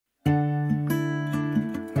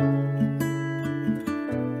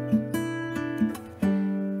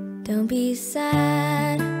be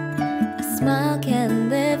sad. A smile can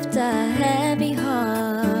lift a heavy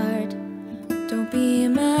heart. Don't be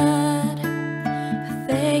mad. A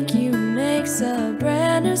thank you makes a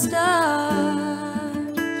brand new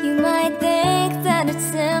start. You might think that it's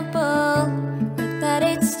simple, or that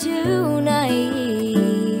it's too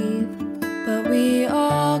naive, but we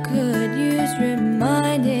all could use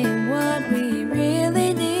reminding what we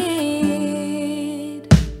really need.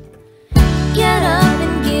 Get up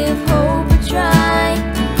and give hope a try.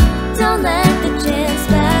 Don't let the chance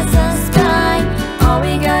pass us by. All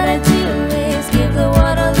we gotta do is give the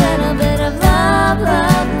world a little bit of love,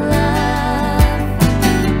 love, love.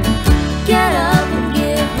 Get up and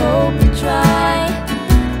give hope a try.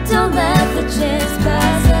 Don't let the chance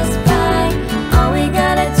pass us by. All we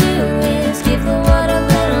gotta do is give the world a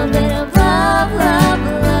little bit of love, love,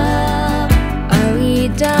 love. Are we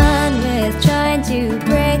done with trying to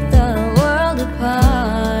break the world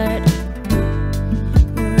apart?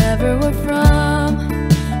 Wherever we're from,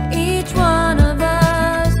 each one of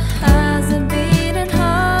us has a beating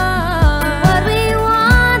heart. What we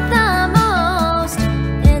want the most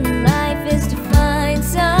in life is to find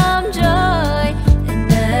some joy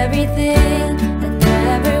in everything and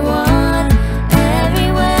everyone,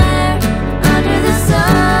 everywhere under the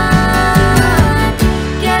sun.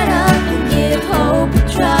 Get up and give hope a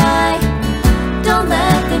try. Don't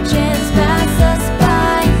let the chance pass us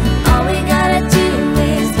by. All we gotta do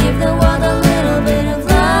is give the world a little bit of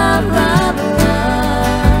love, love,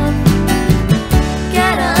 love.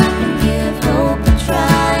 Get up and give hope a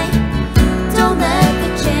try. Don't let the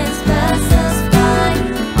chance pass us by.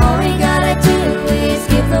 All we gotta do is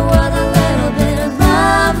give the world a little bit of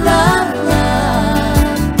love, love,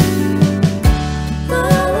 love.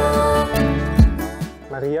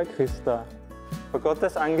 Maria Christa, vor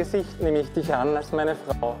Gottes Angesicht nehme ich dich an als meine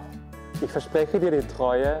Frau. Ich verspreche dir die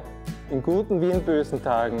Treue, in guten wie in bösen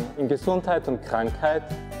Tagen, in Gesundheit und Krankheit,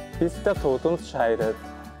 bis der Tod uns scheidet.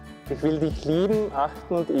 Ich will dich lieben,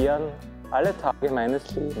 achten und ehren, alle Tage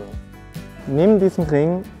meines Lebens. Nimm diesen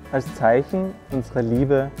Ring als Zeichen unserer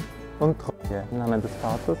Liebe und Treue. Im Namen des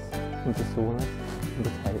Vaters und des Sohnes und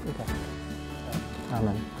des Heiligen Geistes.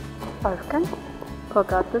 Amen. Wolfgang, vor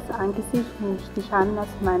Gottes Angesicht nehme ich dich an als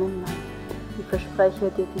meinen Mann. Ich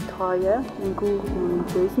verspreche dir die Treue in guten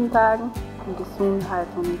und bösen Tagen, in Gesundheit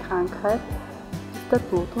und in Krankheit, bis der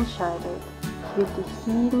Tod uns scheidet. Ich will dich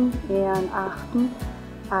lieben, ehren, achten,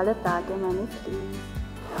 alle Tage meines Lebens.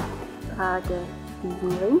 Ich trage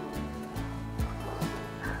diesen Ring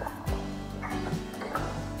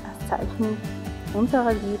als Zeichen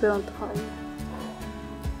unserer Liebe und Treue.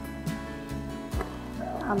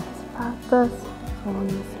 Im Namen des Vaters,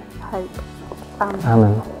 Sohnes, Heiligen. Amen.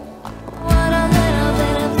 Amen. Want a little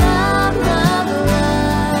bit of love, love,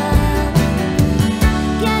 love.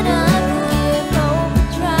 Get up and give hope a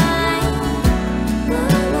try. La,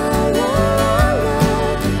 la, la, la.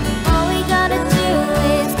 All we gotta do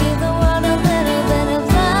is give the world a little bit of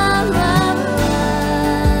love, love,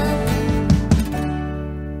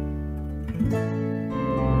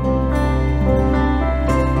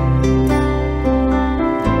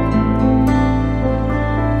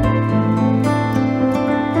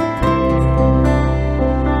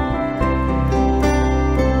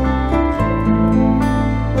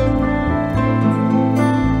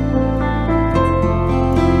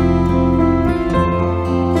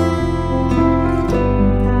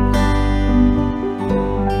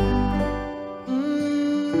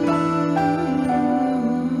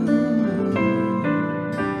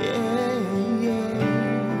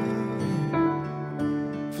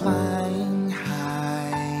 Flying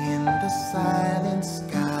high in the silent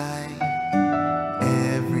sky.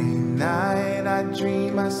 Every night I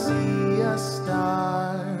dream I see a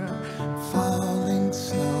star falling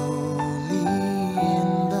slowly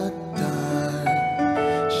in the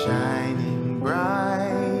dark, shining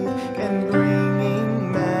bright and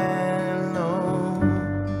bringing mellow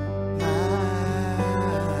light.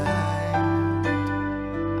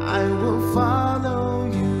 I will follow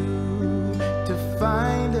you to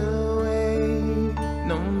find a way,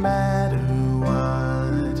 no matter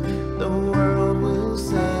what the world will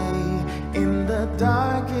say. In the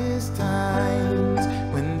darkest times,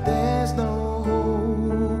 when there's no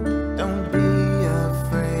hope, don't be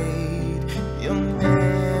afraid, you'll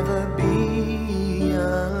never be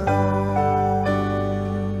alone.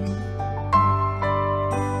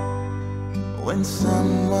 When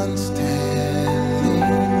someone's telling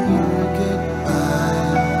you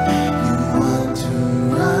goodbye, you want to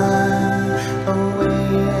run away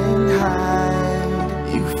and hide.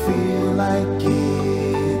 You feel like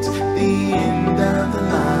it's the end of the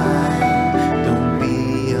line. Don't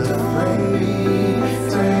be afraid.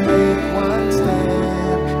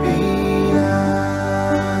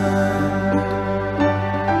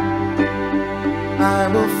 I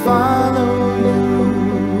will follow you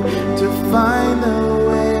to find the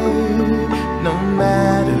way, no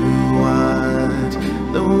matter what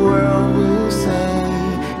the world will say.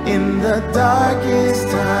 In the darkest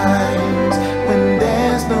times, when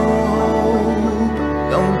there's no hope,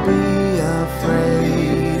 don't be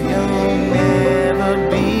afraid, you'll never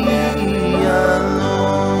be alone.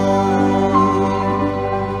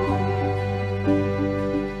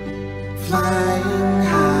 Flying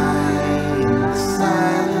high in the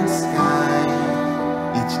silent sky,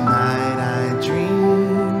 each night I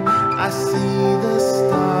dream, I see the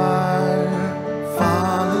star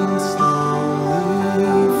falling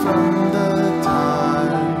slowly from the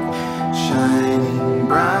dark, shining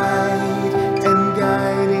bright and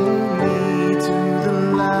guiding me to the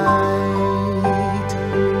light.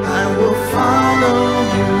 I will follow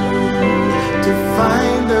you to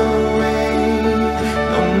find a way,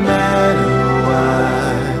 no matter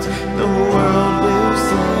what the world will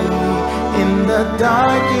say. In the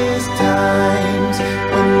darkest times,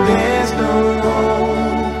 when there's no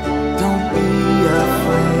hope, don't be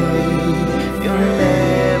afraid, you'll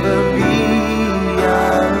never be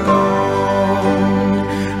alone.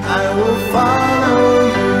 I will follow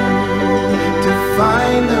you to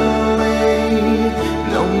find a way,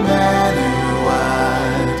 no matter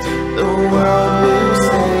what the world will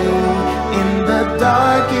say. In the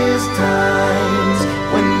darkest times,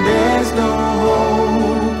 when there's no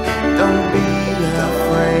hope, don't be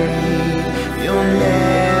afraid, you'll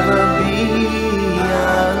never be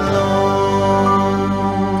alone.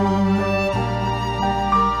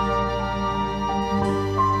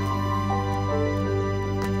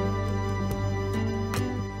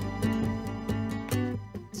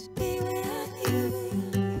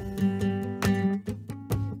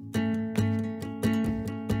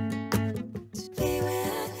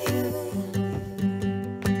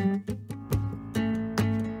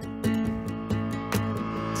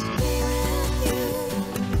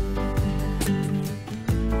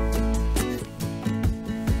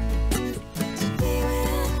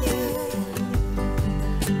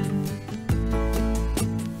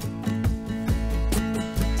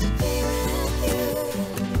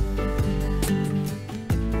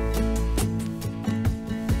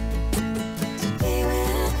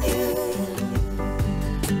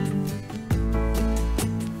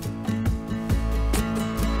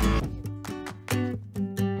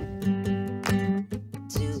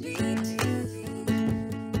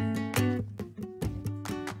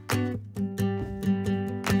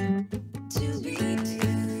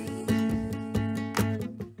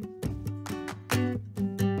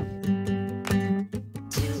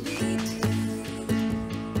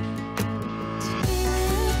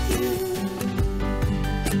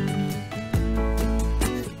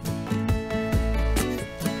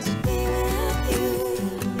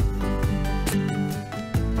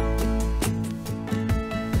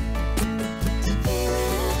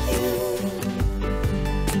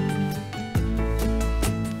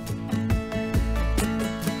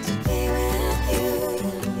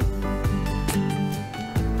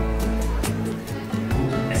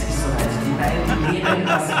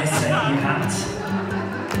 Das Messer in die Hand.